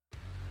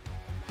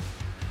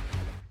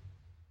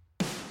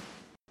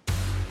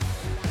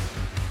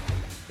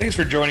Thanks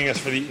for joining us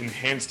for the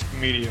enhanced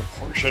media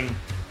portion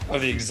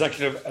of the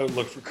Executive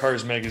Outlook for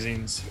Cars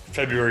Magazine's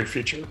February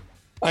feature.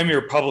 I'm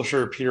your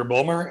publisher, Peter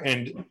Bulmer,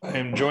 and I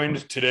am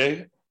joined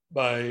today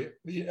by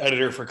the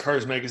editor for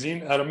Cars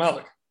Magazine, Adam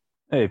Malik.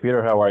 Hey,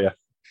 Peter, how are you?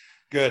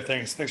 Good,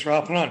 thanks. Thanks for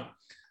hopping on.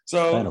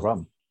 Hey, no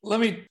problem. Let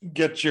me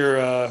get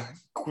your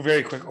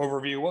very quick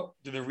overview. What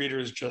do the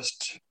readers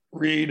just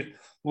read?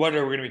 What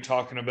are we going to be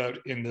talking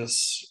about in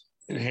this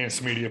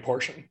enhanced media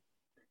portion?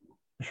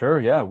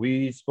 Sure, yeah.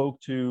 We spoke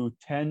to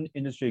 10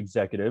 industry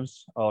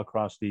executives all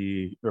across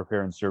the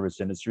repair and service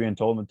industry and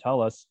told them to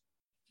tell us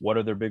what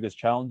are their biggest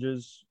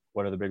challenges,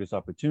 what are the biggest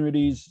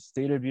opportunities,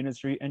 state of the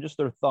industry, and just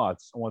their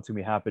thoughts on what's going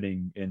to be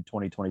happening in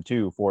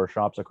 2022 for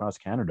shops across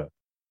Canada.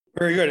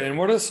 Very good. And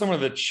what are some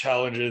of the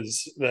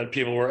challenges that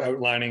people were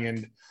outlining?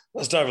 And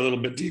let's dive a little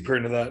bit deeper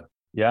into that.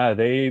 Yeah,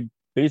 they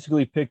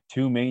basically picked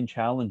two main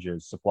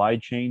challenges: supply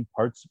chain,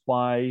 part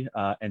supply,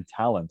 and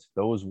talent.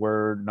 Those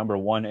were number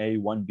 1A,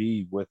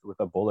 1B with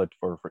a bullet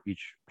for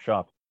each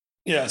shop.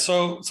 Yeah,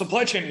 so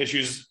supply chain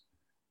issues,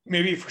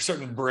 maybe for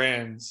certain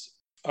brands,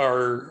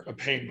 are a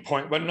pain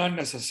point, but not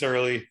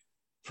necessarily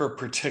for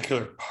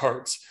particular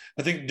parts.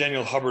 I think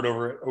Daniel Hubbard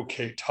over at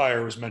OK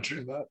Tire was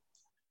mentioning that.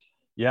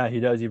 Yeah, he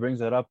does. He brings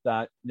that up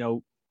that,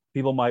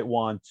 people might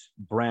want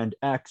brand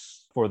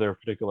X for their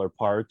particular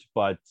part,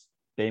 but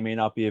they may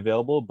not be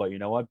available. But you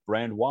know what?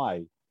 Brand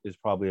Y is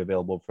probably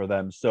available for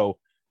them. So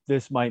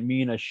this might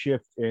mean a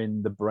shift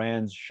in the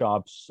brands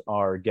shops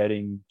are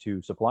getting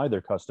to supply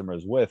their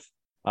customers with.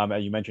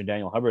 And you mentioned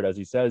Daniel Hubbard, as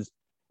he says,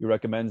 he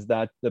recommends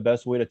that the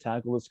best way to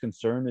tackle this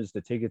concern is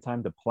to take the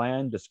time to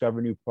plan,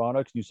 discover new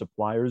products, new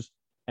suppliers,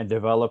 and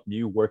develop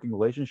new working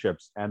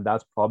relationships. And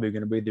that's probably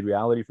going to be the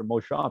reality for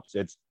most shops.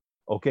 It's,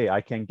 okay,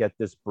 I can't get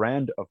this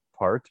brand of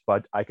part,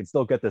 but I can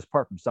still get this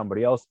part from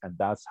somebody else. And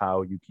that's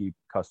how you keep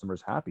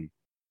customers happy.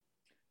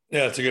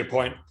 Yeah, that's a good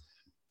point.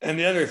 And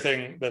the other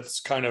thing that's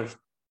kind of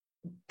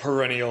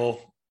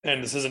perennial,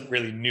 and this isn't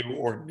really new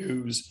or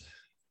news,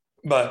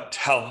 but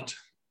talent.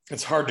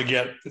 It's hard to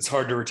get, it's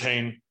hard to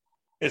retain.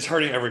 It's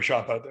hurting every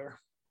shop out there.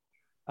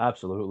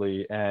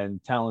 Absolutely.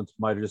 And talent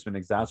might have just been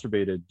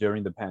exacerbated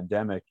during the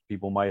pandemic.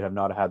 People might have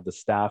not had the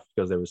staff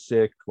because they were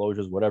sick,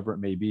 closures, whatever it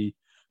may be.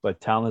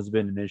 But talent has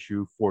been an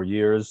issue for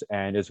years,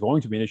 and it's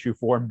going to be an issue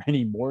for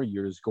many more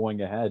years going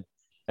ahead.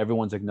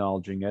 Everyone's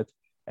acknowledging it.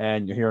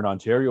 And here in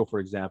Ontario, for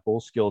example,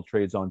 Skilled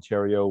Trades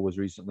Ontario was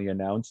recently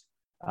announced.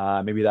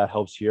 Maybe that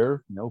helps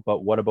here,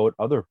 but what about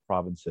other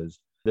provinces?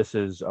 This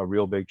is a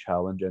real big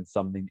challenge and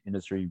something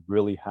industry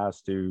really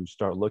has to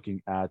start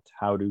looking at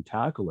how to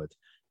tackle it.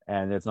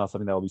 And it's not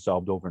something that will be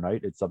solved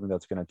overnight. It's something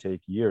that's going to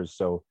take years.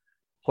 So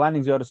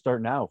planning's got to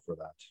start now for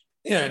that.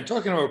 Yeah, and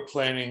talking about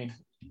planning,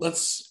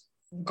 let's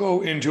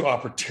go into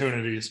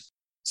opportunities.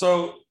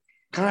 So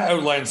kind of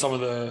outline some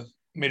of the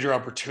major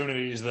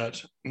opportunities that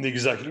the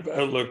Executive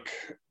Outlook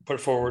put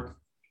forward.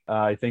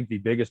 I think the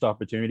biggest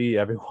opportunity,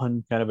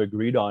 everyone kind of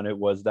agreed on it,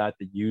 was that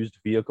the used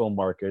vehicle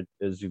market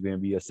is going to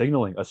be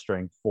signaling a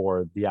strength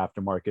for the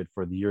aftermarket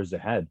for the years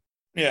ahead.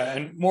 Yeah,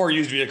 and more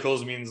used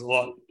vehicles means a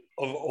lot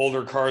of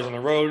older cars on the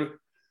road,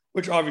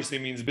 which obviously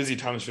means busy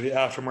times for the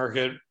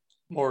aftermarket,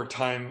 more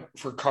time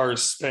for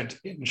cars spent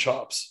in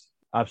shops.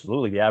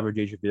 Absolutely. The average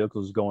age of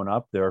vehicles is going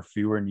up. There are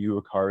fewer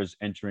newer cars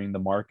entering the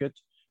market.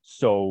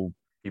 So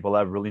people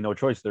have really no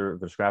choice. They're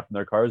scrapping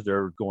their cars.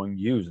 They're going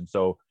used. And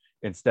so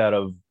instead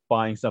of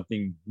buying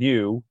something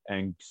new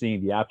and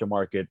seeing the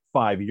aftermarket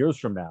 5 years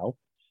from now,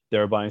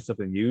 they're buying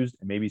something used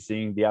and maybe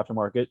seeing the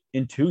aftermarket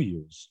in 2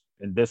 years.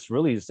 And this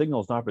really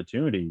signals an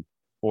opportunity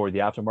for the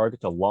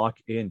aftermarket to lock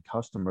in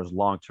customers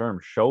long term,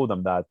 show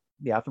them that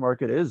the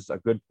aftermarket is a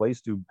good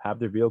place to have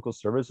their vehicle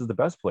service, is the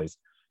best place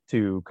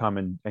to come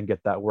and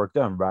get that work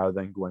done rather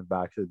than going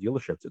back to the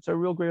dealerships. It's a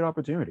real great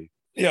opportunity.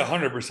 Yeah,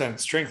 100%.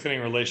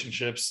 Strengthening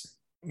relationships,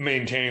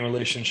 maintaining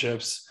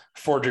relationships,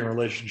 forging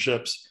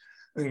relationships.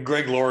 And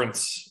Greg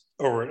Lawrence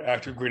over at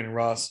Active Green and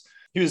Ross,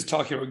 he was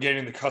talking about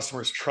gaining the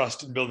customer's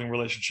trust and building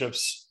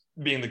relationships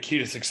being the key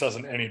to success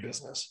in any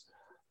business.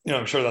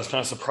 I'm sure that's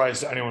not a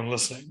surprise to anyone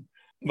listening,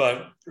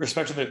 but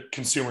respecting the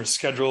consumer's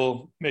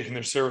schedule, making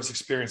their service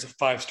experience a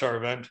 5-star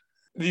event,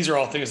 these are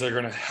all things that are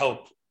going to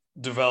help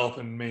develop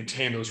and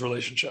maintain those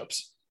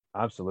relationships.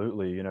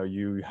 Absolutely.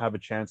 You have a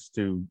chance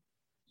to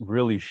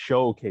really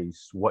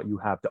showcase what you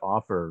have to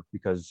offer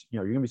because,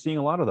 you're going to be seeing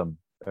a lot of them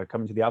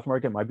coming to the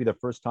aftermarket. It might be their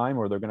first time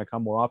or they're going to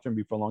come more often,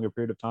 be for a longer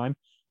period of time.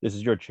 This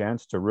is your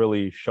chance to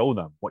really show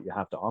them what you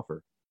have to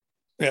offer.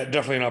 Yeah,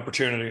 definitely an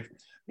opportunity.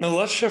 Now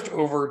let's shift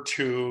over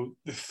to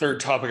the third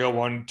topic I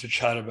wanted to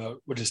chat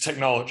about, which is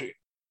technology.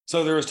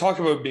 So there was talk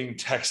about being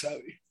tech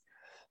savvy.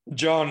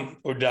 John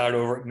O'Dowd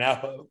over at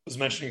Napa was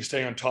mentioning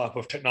staying on top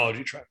of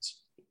technology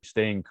trends.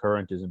 Staying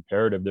current is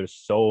imperative. There's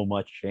so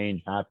much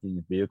change happening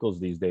in vehicles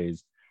these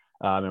days.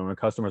 And when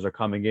customers are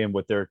coming in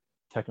with their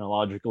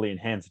technologically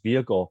enhanced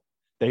vehicle,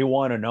 they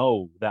want to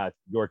know that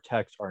your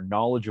techs are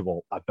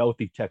knowledgeable about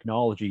the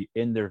technology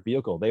in their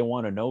vehicle. They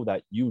want to know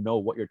that you know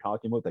what you're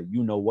talking about, that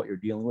you know what you're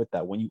dealing with,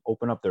 that when you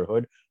open up their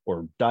hood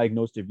or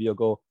diagnose their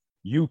vehicle,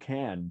 you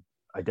can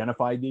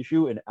identify the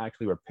issue and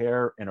actually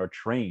repair and are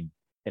trained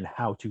in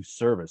how to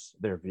service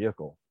their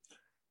vehicle.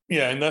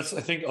 Yeah, and that's,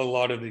 I think, a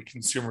lot of the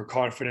consumer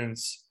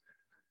confidence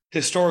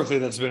historically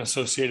that's been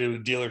associated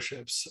with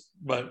dealerships.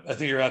 But I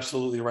think you're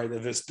absolutely right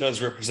that this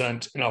does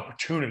represent an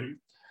opportunity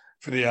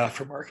for the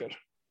aftermarket.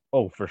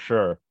 Oh, for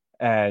sure.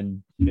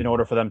 And in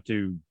order for them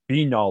to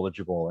be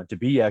knowledgeable and to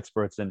be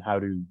experts in how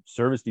to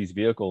service these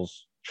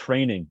vehicles,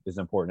 training is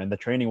important. And the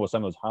training was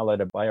something that was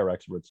highlighted by our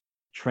experts,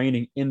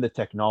 training in the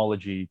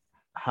technology,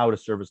 how to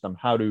service them,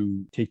 how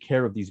to take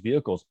care of these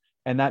vehicles.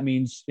 And that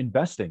means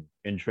investing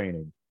in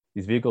training.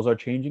 These vehicles are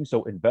changing.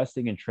 So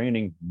investing in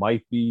training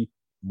might be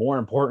more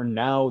important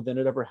now than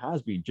it ever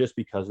has been, just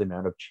because of the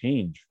amount of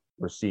change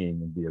we're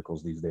seeing in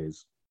vehicles these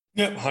days.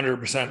 Yep,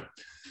 100%.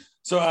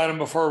 So, Adam,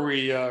 before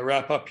we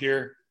wrap up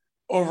here,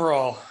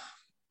 overall,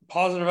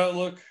 positive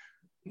outlook,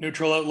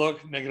 neutral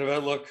outlook, negative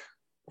outlook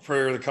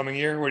for the coming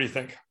year? What do you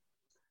think?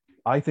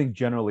 I think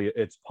generally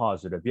it's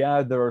positive.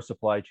 Yeah, there are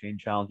supply chain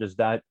challenges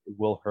that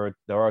will hurt.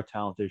 There are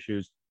talent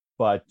issues,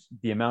 but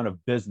the amount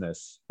of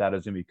business that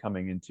is going to be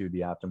coming into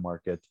the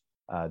aftermarket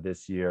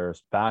this year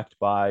is backed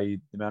by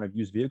the amount of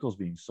used vehicles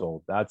being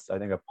sold. That's, I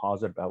think, a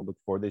positive outlook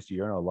for this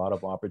year, and a lot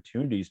of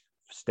opportunities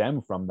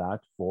stem from that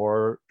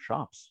for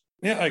shops.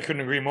 Yeah, I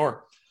couldn't agree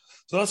more.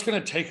 So that's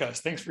going to take us.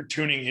 Thanks for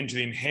tuning into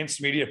the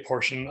enhanced media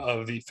portion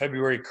of the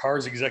February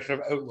Cars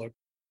Executive Outlook.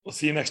 We'll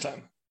see you next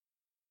time.